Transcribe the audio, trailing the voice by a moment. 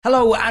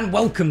Hello and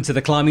welcome to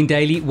the Climbing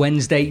Daily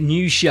Wednesday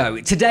news show.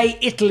 Today,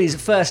 Italy's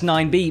first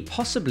 9B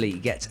possibly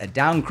gets a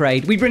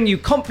downgrade. We bring you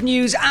comp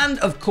news and,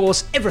 of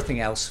course, everything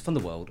else from the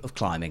world of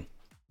climbing.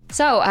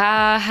 So,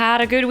 had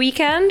a good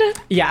weekend?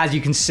 Yeah, as you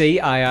can see,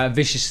 I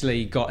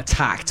viciously got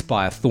attacked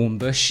by a thorn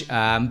bush.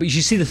 But you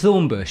should see the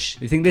thorn bush.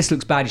 If you think this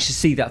looks bad, you should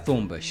see that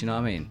thorn bush, you know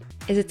what I mean?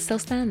 Is it still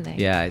standing?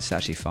 Yeah, it's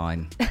actually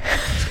fine.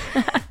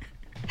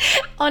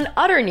 On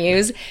other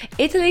news,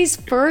 Italy's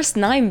first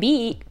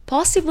 9B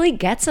possibly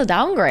gets a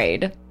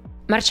downgrade.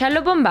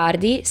 Marcello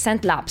Bombardi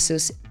sent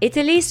Lapsus,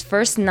 Italy's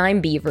first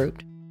 9B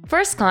route.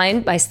 First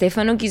climbed by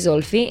Stefano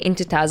Ghisolfi in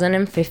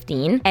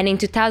 2015, and in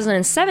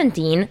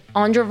 2017,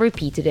 Ondro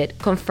repeated it,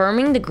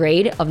 confirming the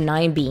grade of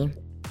 9B.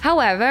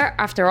 However,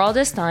 after all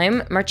this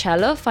time,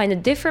 Marcello found a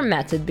different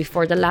method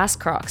before the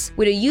last crux.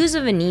 With the use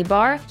of a knee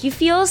bar, he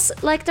feels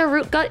like the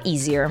route got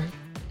easier.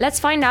 Let's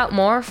find out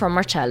more from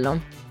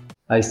Marcello.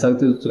 I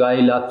started to try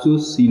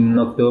Lapsus in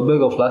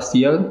October of last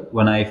year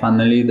when I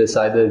finally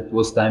decided it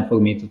was time for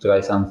me to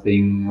try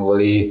something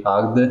really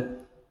hard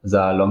as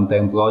a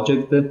long-term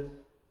project,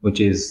 which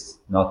is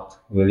not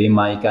really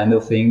my kind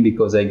of thing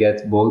because I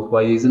get bored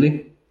quite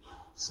easily.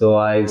 So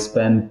I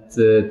spent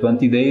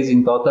 20 days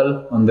in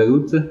total on the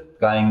route,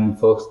 trying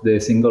first the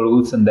single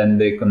routes and then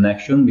the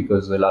connection,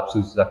 because the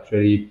Lapsus is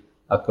actually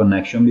a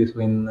connection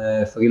between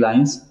three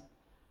lines.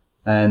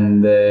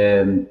 And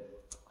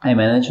I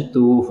managed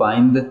to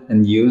find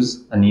and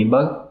use a knee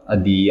bar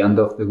at the end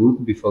of the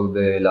route before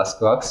the last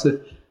crux.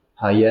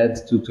 I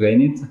had to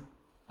train it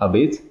a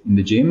bit in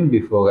the gym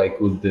before I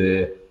could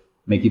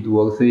make it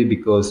worthy,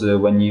 because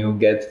when you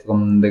get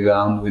from the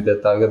ground with a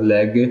tired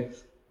leg,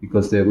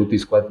 because the route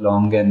is quite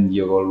long and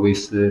you're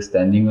always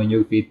standing on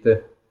your feet,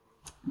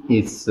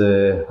 it's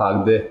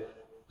hard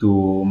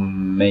to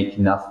make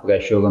enough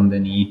pressure on the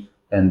knee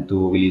and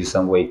to release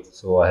some weight.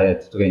 So I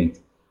had to train it.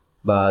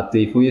 But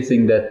if we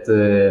think that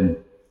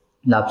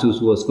Lapsus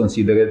was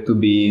considered to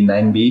be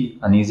 9B,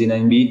 an easy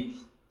 9B.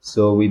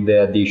 So with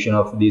the addition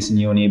of this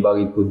new knee bar,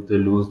 it could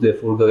lose the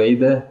full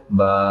grade.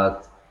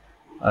 But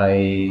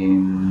I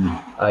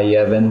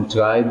haven't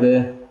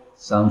tried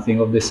something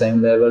of the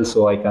same level,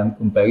 so I can't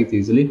compare it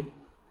easily.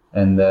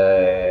 And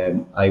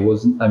I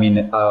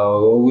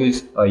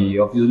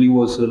obviously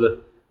was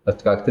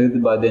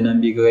attracted by the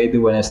 9B grade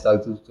when I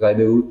started to try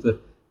the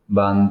route.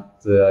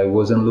 But I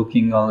wasn't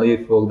looking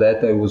only for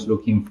that. I was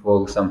looking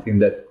for something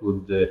that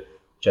could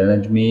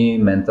challenge me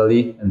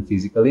mentally and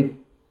physically,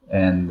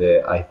 and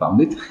I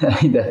found it.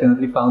 I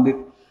definitely found it.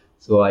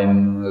 So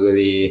I'm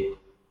really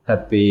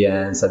happy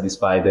and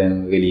satisfied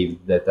and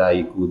relieved that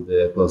I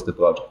could close the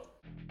project.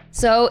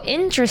 So,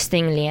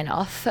 interestingly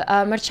enough,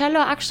 Marcello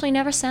actually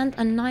never sent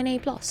a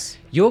 9A+.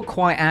 You're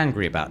quite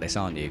angry about this,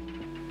 aren't you?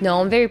 No,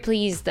 I'm very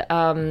pleased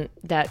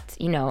that,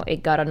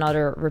 it got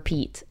another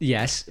repeat.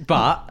 Yes,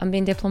 but... I'm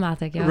being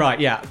diplomatic, yeah. Right,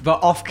 yeah.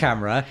 But off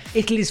camera,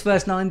 Italy's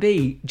first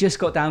 9B just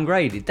got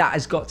downgraded. That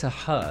has got to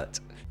hurt.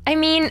 I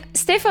mean,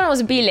 Stefano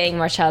was belaying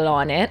Marcello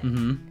on it.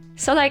 Mm-hmm.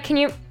 So,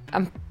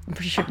 I'm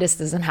pretty sure this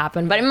doesn't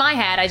happen. But in my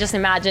head, I just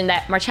imagined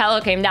that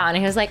Marcello came down and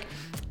he was like,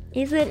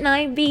 is it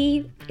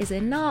 9B? Is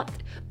it not?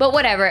 But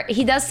whatever.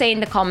 He does say in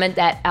the comment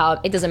that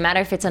it doesn't matter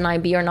if it's a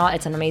 9B or not.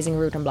 It's an amazing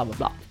route and blah, blah,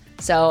 blah.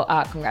 So,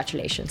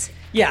 congratulations.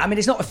 Yeah, I mean,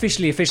 it's not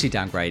officially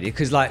downgraded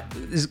because,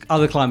 there's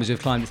other climbers who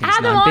have climbed it think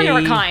Adam it's 9B.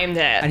 Ondra climbed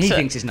it. And he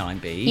thinks it's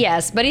 9B.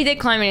 Yes, but he did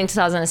climb it in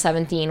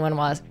 2017 when it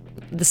was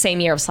the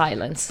same year of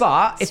silence.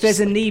 But if there's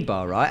a knee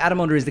bar, right, Adam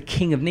Ondra is the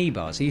king of knee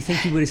bars. So you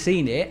think he would have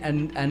seen it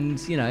and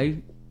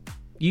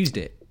used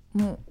it.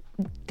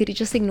 Did he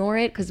just ignore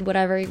it because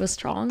whatever, he was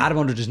strong? Adam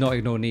Ondra does not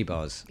ignore knee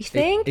bars. You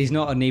think? He's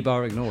not a knee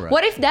bar ignorer.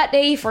 What if that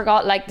day he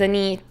forgot, the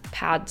knee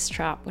pad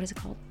strap? What is it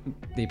called?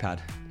 Knee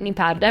pad. Knee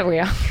pad, there we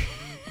go.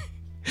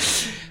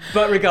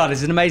 But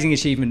regardless, an amazing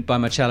achievement by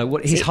Marcello.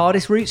 What his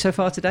hardest route so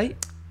far to date?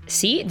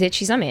 Sì,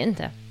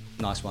 decisamente.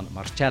 Nice one,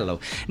 Marcello.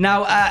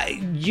 Now,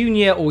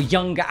 junior or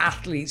younger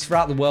athletes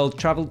throughout the world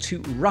travelled to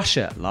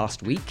Russia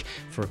last week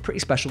for a pretty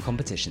special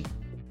competition.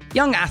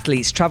 Young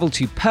athletes travelled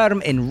to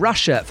Perm in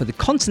Russia for the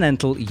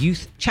Continental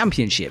Youth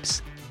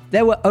Championships.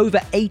 There were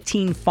over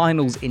 18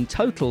 finals in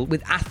total,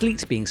 with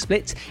athletes being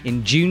split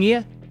in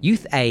Junior,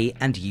 Youth A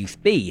and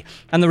Youth B,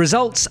 and the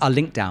results are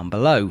linked down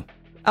below.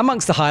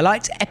 Amongst the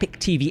highlights, Epic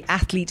TV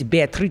athlete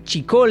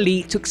Beatrice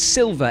Colli took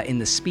silver in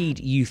the Speed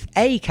Youth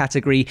A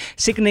category,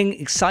 signalling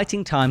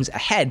exciting times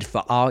ahead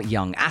for our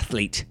young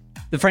athlete.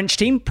 The French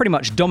team pretty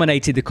much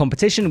dominated the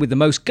competition with the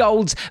most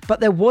golds, but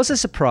there was a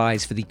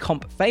surprise for the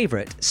comp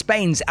favourite,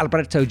 Spain's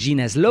Alberto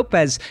Gines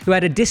Lopez, who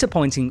had a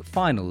disappointing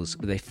finals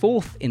with a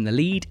 4th in the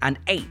lead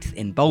and 8th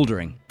in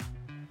bouldering.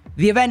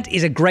 The event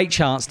is a great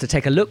chance to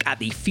take a look at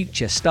the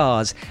future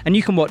stars, and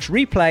you can watch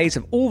replays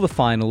of all the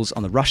finals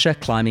on the Russia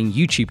Climbing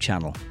YouTube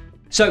channel.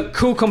 So,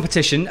 cool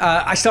competition.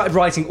 I started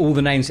writing all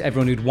the names of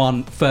everyone who'd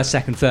won first,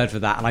 second, third for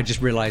that, and I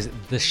just realised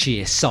the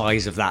sheer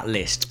size of that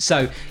list.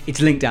 So,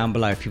 it's linked down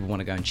below if people want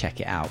to go and check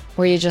it out.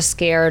 Were you just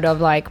scared of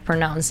like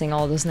pronouncing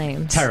all those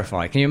names?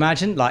 Terrified. Can you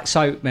imagine? Like,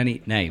 so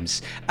many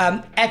names.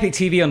 Epic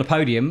TV on the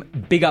podium.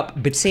 Big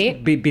up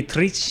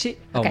Beatrice.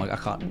 Oh my God, I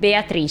can't.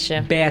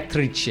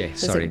 Beatrice.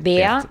 Sorry.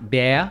 Bea?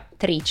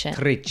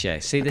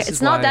 Beatrice. See, this is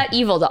It's not that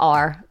evil, the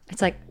R.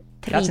 It's like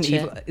That's an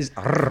evil.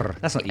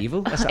 That's not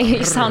evil. That's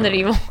You sounded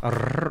evil.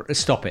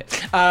 Stop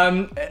it.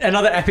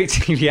 Another Epic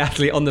TV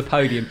athlete on the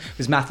podium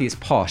was Matthias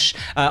Posch.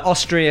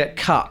 Austria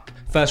Cup,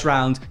 first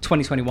round,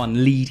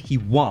 2021 lead. He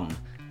won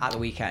at the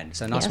weekend.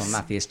 So nice one,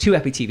 Matthias. 2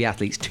 Epic TV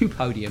athletes, 2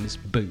 podiums.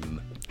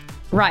 Boom.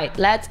 Right,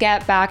 let's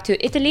get back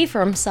to Italy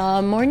from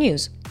some more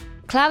news.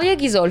 Claudia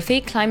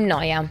Ghisolfi climbed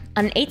Noia,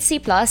 an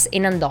 8C+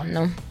 in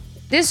Andonno.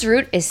 This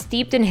route is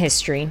steeped in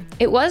history.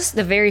 It was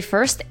the very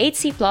first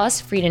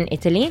 8C+ freed in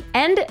Italy,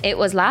 and it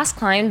was last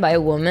climbed by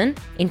a woman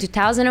in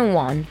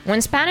 2001,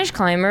 when Spanish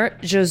climber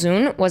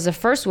Josun was the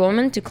first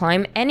woman to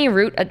climb any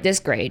route at this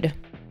grade.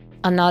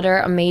 Another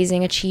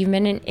amazing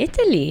achievement in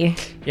Italy.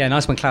 Yeah,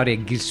 nice one, Claudia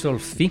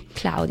Ghisolfi.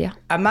 Claudia.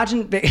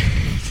 Imagine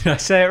did I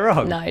say it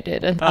wrong? No, I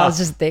didn't. I was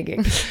just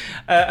digging.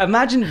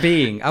 Imagine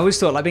being, I always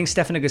thought, like being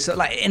Stefano Ghisolfi,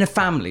 like in a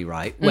family,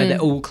 right, where they're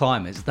all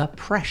climbers, the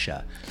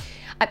pressure.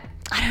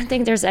 I don't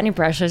think there's any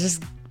pressure, it's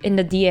just in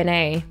the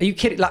DNA. Are you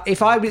kidding? Like,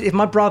 if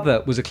my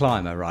brother was a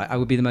climber, right, I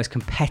would be the most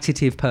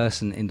competitive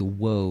person in the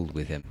world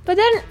with him. But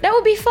then that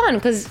would be fun,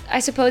 because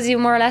I suppose you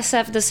more or less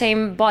have the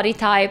same body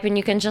type and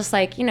you can just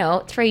like,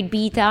 trade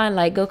beta and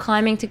like go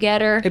climbing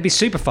together. It'd be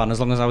super fun as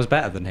long as I was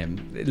better than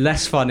him.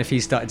 Less fun if he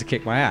started to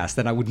kick my ass,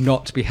 then I would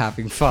not be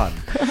having fun.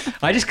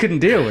 I just couldn't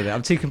deal with it.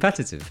 I'm too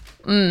competitive.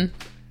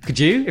 Could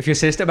you? If your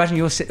sister, imagine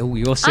your sister.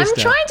 I'm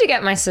trying to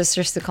get my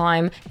sisters to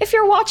climb. If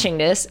you're watching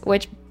this,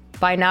 which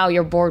by now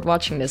you're bored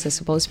watching this, I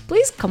suppose,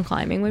 please come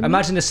climbing with me.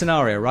 Imagine the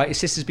scenario, right? Your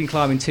sister's been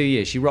climbing 2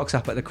 years. She rocks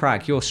up at the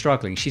crag. You're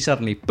struggling. She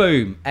suddenly,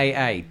 boom,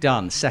 AA,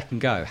 done,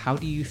 second go. How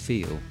do you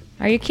feel?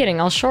 Are you kidding?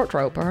 I'll short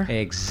rope her.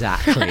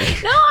 Exactly.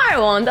 No, I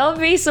won't. I'll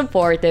be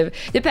supportive.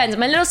 Depends.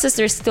 My little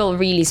sister is still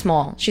really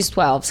small. She's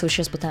 12, so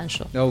she has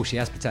potential. Oh, she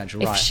has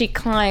potential, right. If she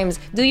climbs,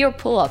 do your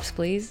pull-ups,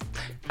 please.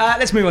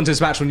 Let's move on to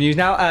some actual news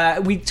now.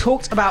 We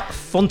talked about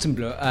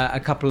Fontainebleau a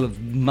couple of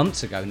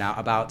months ago now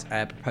about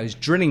proposed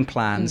drilling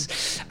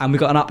plans, and we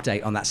got an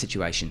update on that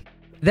situation.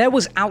 There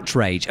was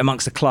outrage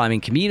amongst the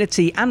climbing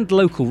community and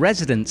local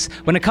residents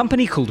when a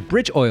company called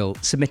Bridge Oil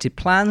submitted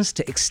plans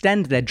to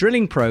extend their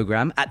drilling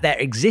program at their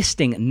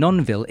existing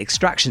Nonville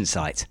extraction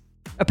site.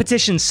 A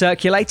petition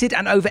circulated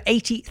and over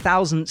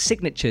 80,000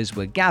 signatures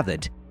were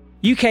gathered.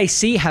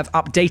 UKC have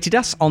updated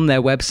us on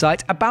their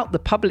website about the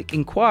public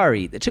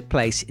inquiry that took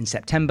place in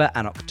September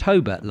and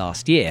October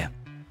last year.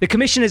 The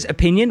Commissioner's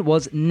opinion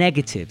was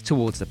negative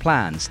towards the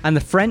plans, and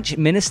the French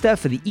Minister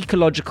for the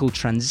Ecological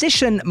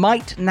Transition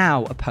might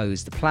now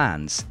oppose the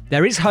plans.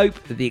 There is hope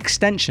that the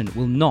extension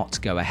will not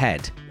go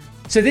ahead.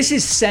 So this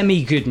is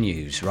semi-good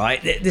news,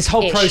 right? This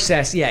whole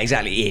process, yeah,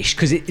 exactly, ish,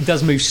 because it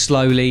does move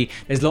slowly.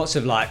 There's lots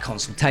of like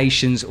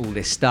consultations, all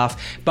this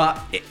stuff.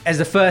 But as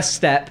the first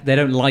step, they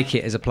don't like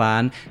it as a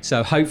plan.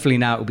 So hopefully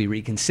now it will be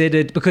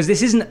reconsidered, because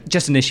this isn't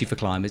just an issue for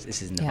climbers.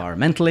 This is an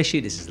environmental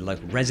issue. This is a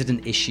local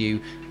resident issue.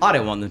 I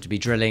don't want them to be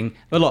drilling.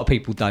 A lot of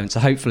people don't.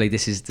 So hopefully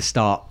this is the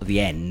start of the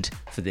end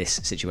for this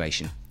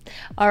situation.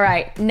 All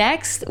right,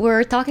 next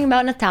we're talking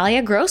about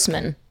Natalia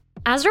Grossman.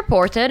 As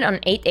reported on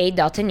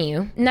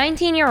 88.nu,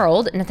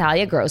 19-year-old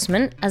Natalia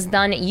Grossman has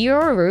done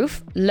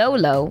Euroroof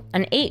Low,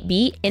 an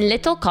 8B in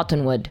Little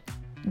Cottonwood.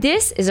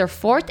 This is her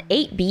 4th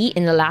 8B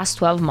in the last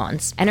 12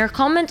 months, and her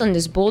comment on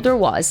this boulder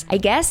was, "I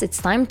guess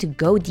it's time to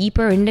go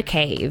deeper in the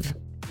cave."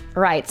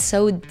 Right,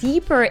 so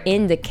deeper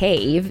in the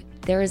cave,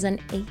 there is an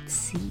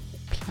 8C+.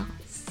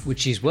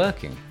 Which is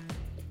working.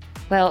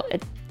 Well,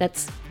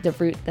 that's the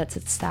route that's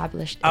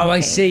established. Oh, I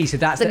see. So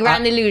that's the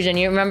Grand Illusion.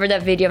 You remember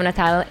that video of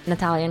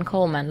Natalia and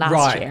Coleman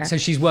last year? Right. So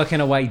she's working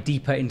her way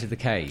deeper into the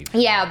cave.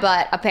 Yeah,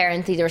 but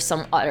apparently there's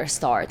some other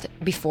start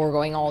before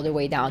going all the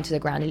way down to the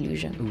Grand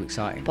Illusion. Ooh,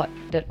 exciting. But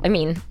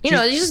you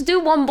just do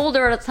one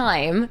boulder at a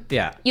time.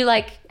 Yeah.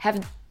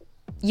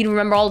 You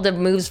remember all the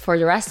moves for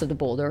the rest of the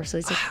boulder, so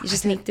it's like you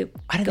just need to go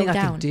down. I don't think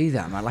I could do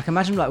that, man. Like,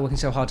 imagine like working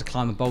so hard to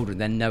climb a boulder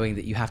and then knowing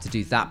that you have to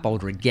do that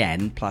boulder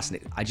again. Plus,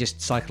 I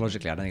just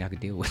psychologically, I don't think I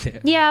could deal with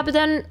it. Yeah, but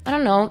then I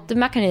don't know the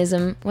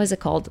mechanism. What is it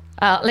called?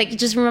 You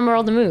just remember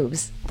all the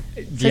moves.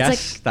 So yes,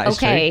 it's like, that is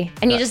okay, true.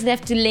 And you just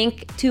have to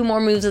link 2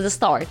 more moves at the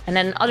start, and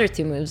then other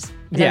 2 moves.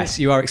 Yes,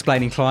 you are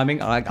explaining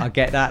climbing. I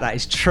get that. That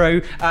is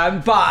true.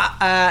 But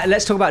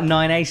let's talk about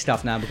 9A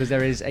stuff now, because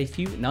there is a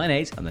few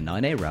 9As on the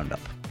 9A roundup.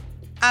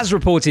 As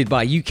reported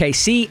by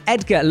UKC,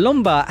 Edgar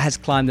Lombard has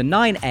climbed the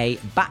 9A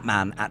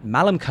Batman at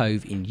Malham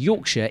Cove in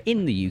Yorkshire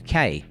in the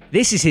UK.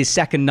 This is his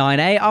second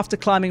 9A after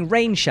climbing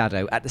Rain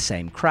Shadow at the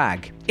same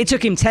crag. It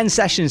took him 10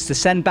 sessions to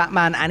send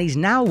Batman, and he's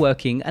now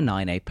working a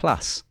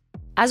 9A+.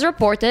 As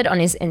reported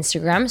on his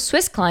Instagram,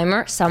 Swiss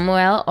climber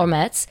Samuel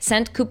Ormetz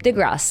sent Coupe de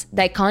Grace,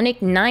 the iconic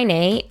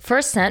 9A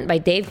first sent by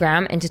Dave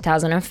Graham in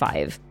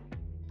 2005.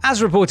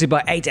 As reported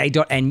by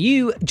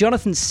 8a.nu,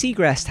 Jonathan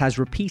Siegrist has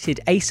repeated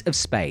Ace of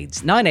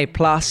Spades, 9A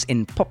plus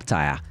in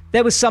Poptaya.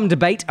 There was some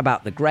debate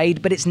about the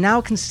grade, but it's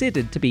now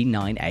considered to be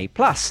 9A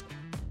plus.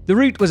 The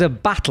route was a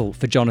battle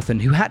for Jonathan,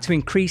 who had to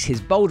increase his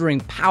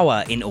bouldering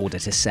power in order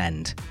to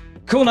send.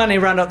 Cool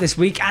 9A roundup this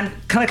week, and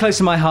kind of close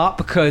to my heart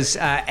because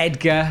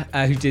Edgar,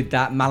 who did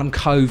that, Malham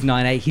Cove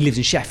 9A, he lives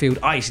in Sheffield.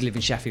 I used to live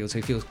in Sheffield, so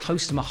he feels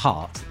close to my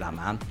heart, that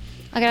man.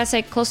 I gotta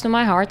say, close to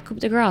my heart, Coupe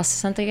de Grace,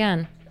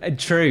 Saint-Étienne.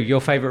 True,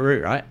 your favourite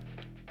route, right?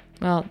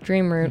 Well,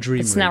 dream route.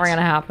 It's never going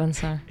to happen,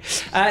 so.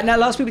 Now,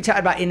 last week we chatted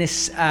about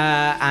Ines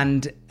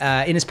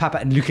Ines Papa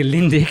and Luca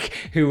Lindick,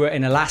 who were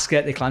in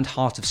Alaska. They climbed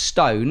Heart of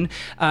Stone.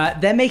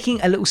 They're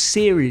making a little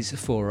series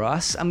for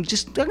us. I'm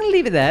going to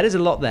leave it there. There's a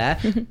lot there.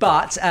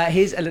 But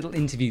here's a little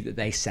interview that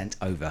they sent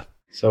over.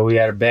 So we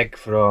are back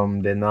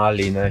from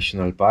Denali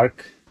National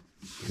Park,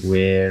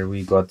 where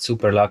we got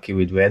super lucky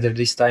with weather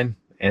this time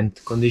and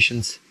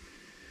conditions.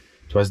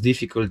 It was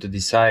difficult to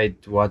decide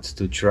what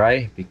to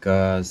try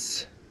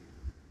because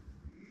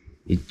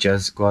it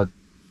just got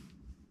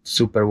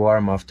super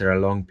warm after a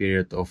long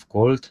period of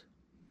cold,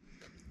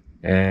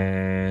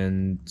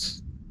 and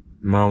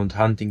Mount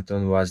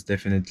Huntington was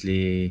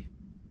definitely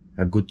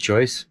a good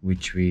choice,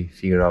 which we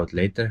figured out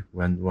later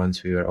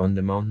once we were on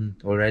the mountain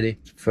already.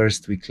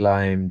 First we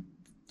climbed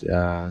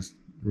a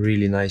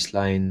really nice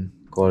line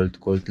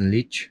called Colton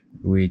Leach,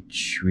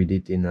 which we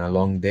did in a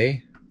long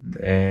day.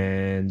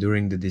 And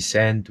during the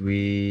descent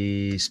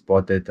we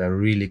spotted a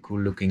really cool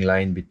looking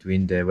line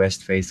between the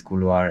West Face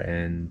Couloir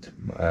and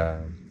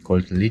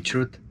Colton Leach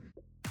route.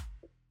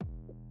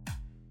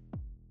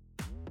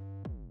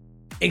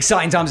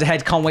 Exciting times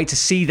ahead. Can't wait to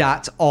see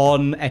that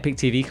on Epic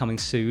TV coming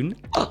soon.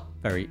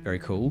 Very, very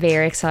cool.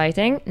 Very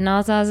exciting.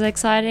 Not as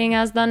exciting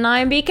as the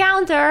 9B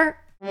counter.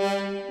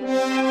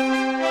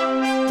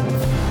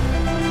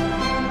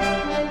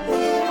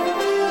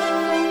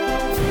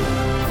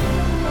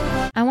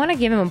 I want to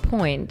give him a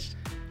point.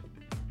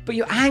 But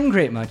you're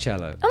angry at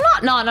Marcello. I'm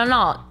not. No,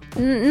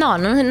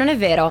 non è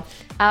vero.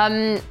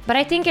 But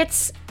I think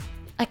it's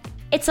a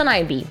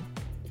 9B.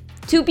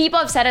 Two people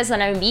have said it's a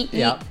 9B.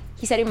 Yeah.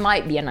 He said it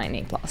might be a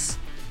 9A plus.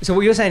 So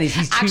what you're saying is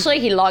he's too... Actually,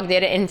 he logged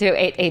it into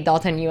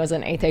 8A.nu as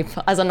an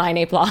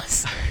 9A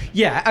plus.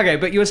 Yeah, okay,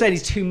 but you're saying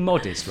he's too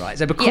modest, right?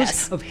 So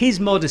because of his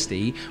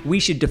modesty, we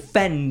should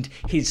defend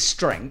his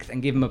strength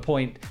and give him a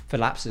point for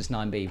Lapsus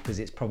 9B because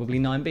it's probably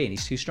 9B and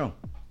he's too strong.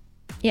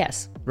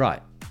 Yes.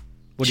 Right.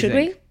 What Should do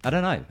you think? we? I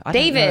don't know.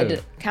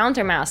 David,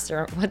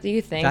 Countermaster, what do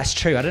you think? That's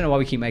true. I don't know why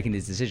we keep making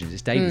these decisions.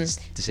 It's David's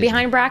decision.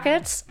 Behind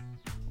brackets?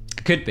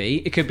 Could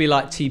be. It could be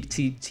like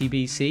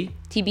TBC.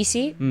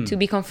 TBC? To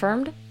be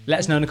confirmed? Let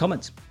us know in the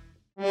comments.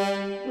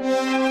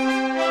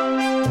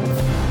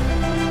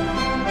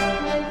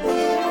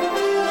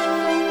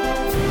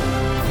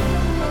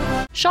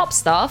 Shop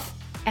stuff.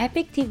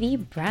 Epic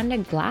TV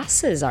branded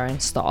glasses are in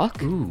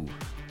stock. Ooh.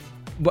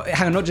 But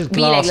hang on, not just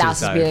glasses,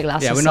 Be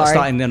glasses, yeah, we're not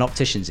starting an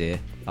opticians here,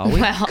 are we?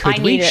 Well,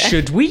 Could I we? need it.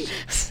 Should we?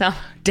 So,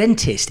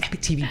 Dentist,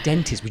 Epic TV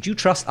dentist. Would you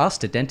trust us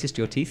to dentist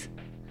your teeth?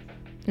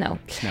 no.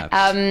 No.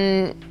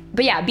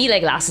 But yeah, belay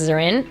glasses are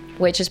in,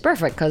 which is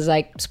perfect because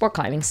like sport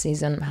climbing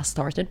season has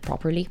started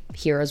properly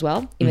here as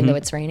well, even though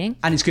it's raining.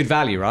 And it's good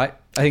value, right?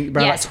 I think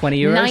around like 20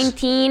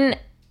 euros.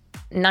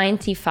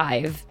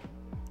 $19.95.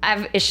 I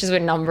have issues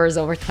with numbers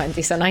over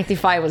 20, so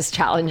 95 was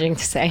challenging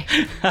to say.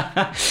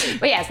 But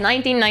yes,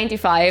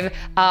 $19.95.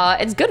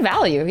 It's good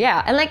value,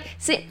 yeah. And like,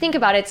 think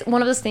about it. It's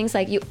one of those things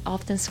like you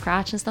often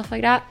scratch and stuff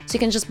like that, so you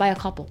can just buy a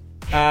couple.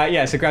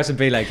 Yeah, so grab some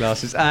belay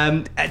glasses.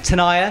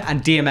 Tenaya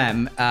and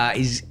DMM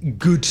is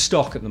good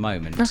stock at the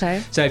moment.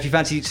 Okay. So if you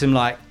fancy some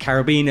like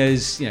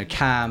carabiners,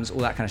 cams, all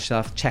that kind of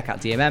stuff, check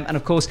out DMM. And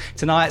of course,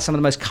 Tenaya, some of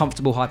the most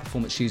comfortable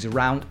high-performance shoes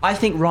around. I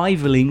think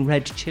rivaling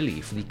Red Chili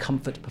for the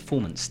comfort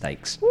performance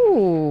stakes.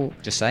 Ooh.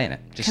 Just saying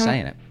it.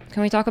 Saying it.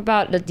 Can we talk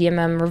about the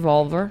DMM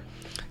revolver?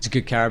 It's a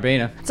good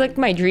carabiner. It's like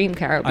my dream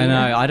carabiner. I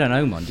know. I don't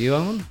own one. Do you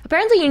own one?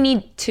 Apparently you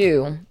need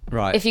two.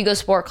 Right. If you go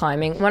sport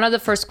climbing. One of the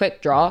first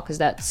quick draw, because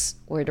that's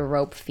where the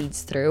rope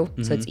feeds through,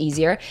 so it's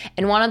easier.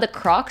 And one of the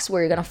crux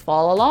where you're going to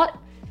fall a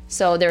lot,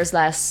 so there's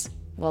less,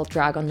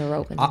 drag on the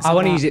rope. And I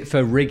want to use it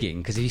for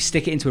rigging, because if you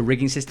stick it into a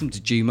rigging system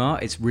to Juma,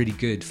 it's really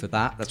good for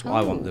that. That's what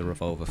I want the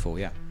revolver for,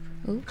 yeah.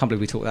 Ooh. Can't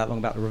believe we talked that long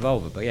about the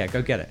revolver, but yeah,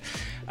 go get it.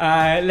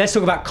 Let's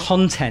talk about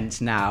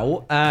content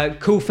now.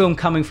 Cool film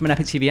coming from an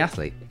Epic TV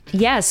athlete.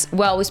 Yes,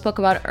 well, we spoke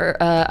about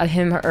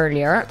him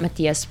earlier,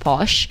 Matthias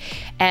Posch,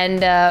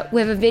 and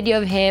we have a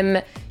video of him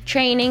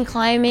training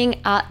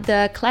climbing at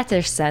the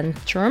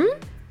Kletterzentrum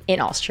in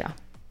Austria.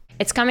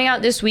 It's coming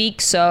out this week,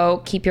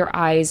 so keep your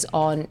eyes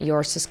on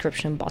your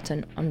subscription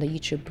button on the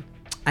YouTube.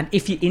 And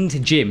if you're into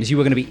gyms, you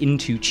are going to be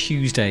into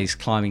Tuesday's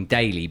Climbing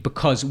Daily,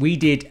 because we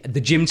did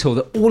the gym tour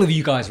that all of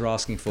you guys are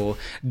asking for.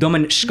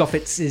 Domin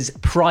Shkovitz's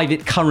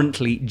private,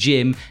 currently,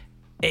 gym.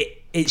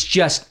 It's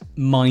just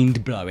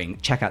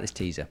mind-blowing. Check out this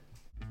teaser.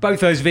 Both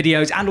those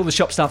videos and all the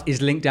shop stuff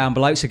is linked down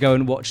below, so go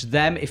and watch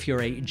them if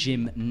you're a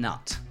gym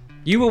nut.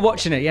 You were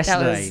watching it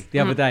yesterday, was- the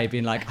other day,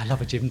 being like, I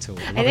love a gym tour.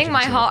 I think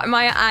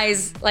my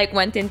eyes like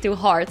went into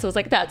hearts. I was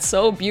like, that's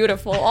so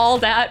beautiful, all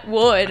that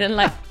wood and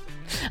like,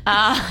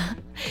 yeah,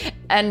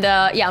 I'm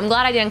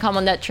glad I didn't come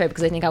on that trip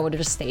because I think I would have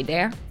just stayed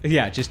there.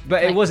 Yeah,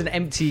 but it was an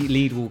empty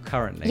lead wall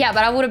currently. Yeah,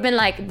 but I would have been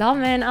like,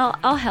 Domin,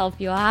 I'll help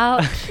you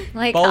out.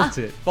 Like, Bolt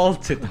it,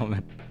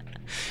 Domin.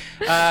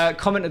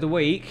 Comment of the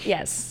week.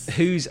 Yes.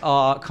 Who's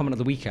our comment of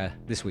the week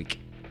this week?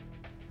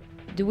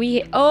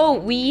 We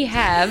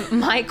have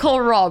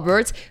Michael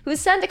Roberts, who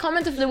sent a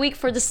comment of the week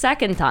for the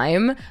second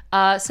time.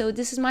 So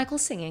this is Michael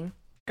singing.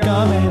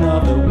 Comment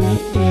of the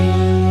week.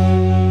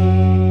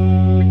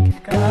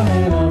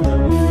 Comment of the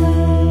week.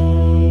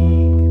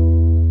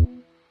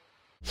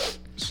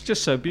 It's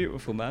just so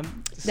beautiful,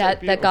 man.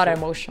 That got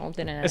emotional,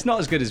 didn't it? It's not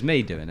as good as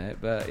me doing it,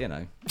 but you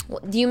know.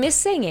 Do you miss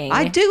singing?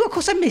 I do, of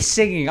course I miss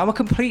singing. I'm a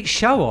complete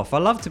show-off. I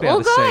love to be able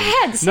to Well, sing. go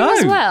ahead, sing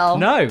as well.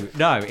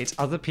 No, it's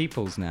other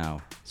people's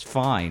now. It's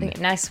fine. Okay,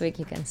 next week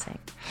you can sing.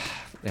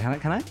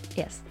 Can I?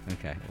 Yes.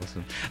 Okay,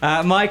 awesome.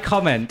 My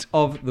comment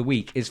of the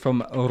week is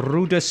from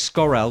Ruda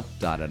Scorrell.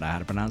 I don't know how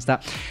to pronounce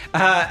that.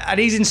 And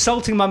he's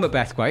insulting my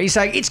Macbeth quote. He's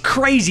saying, it's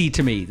crazy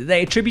to me that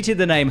they attributed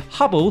the name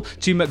Hubble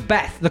to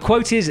Macbeth. The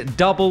quote is,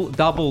 double,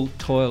 double,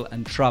 toil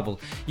and trouble.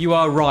 You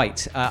are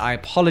right. I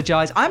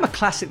apologise. I'm a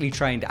classically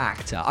trained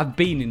actor. I've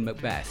been in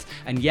Macbeth.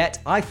 And yet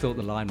I thought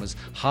the line was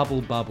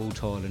Hubble, bubble,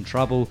 toil and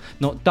trouble,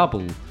 not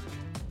double,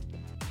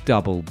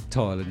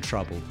 toil and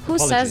trouble. Who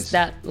says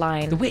that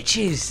line? The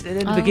witches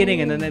in the beginning,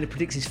 and then it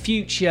predicts his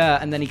future,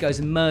 and then he goes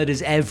and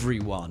murders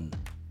everyone.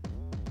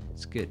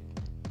 It's good.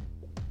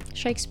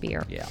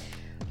 Shakespeare. Yeah.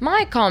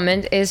 My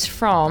comment is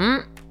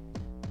from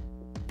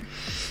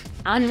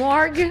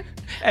Anwarg.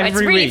 It's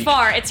really week.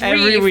 far. It's Every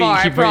really week far,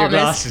 I you put your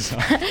promise. glasses on.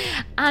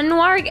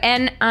 Anwarg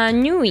and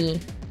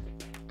Anui.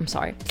 I'm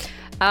sorry.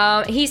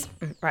 He's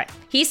right.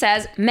 He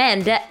says,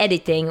 "Man, the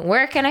editing.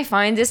 Where can I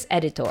find this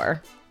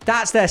editor?"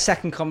 That's their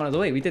second comment of the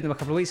week. We did them a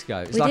couple of weeks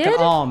ago. It's We like did?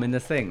 an arm in the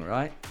thing,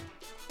 right?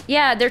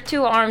 Yeah, there are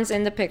two arms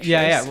in the pictures.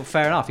 Yeah. Well,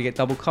 fair enough. You get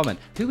double comment.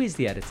 Who is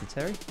the editor,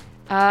 Terry?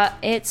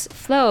 It's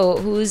Flo,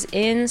 who's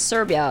in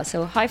Serbia.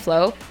 So hi,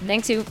 Flo.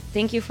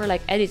 Thank you for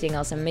like editing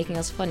us and making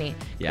us funny.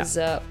 Yeah.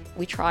 Because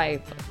we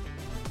try.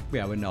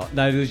 Yeah, we're not.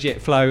 No,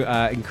 legit. Flo,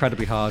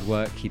 incredibly hard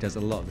work. He does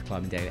a lot of the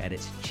Climbing Daily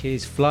edits.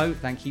 Cheers, Flo.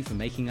 Thank you for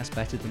making us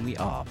better than we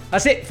are.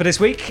 That's it for this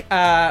week.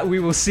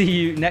 We will see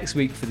you next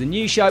week for the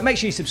new show. Make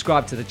sure you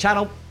subscribe to the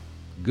channel.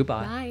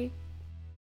 Goodbye. Bye.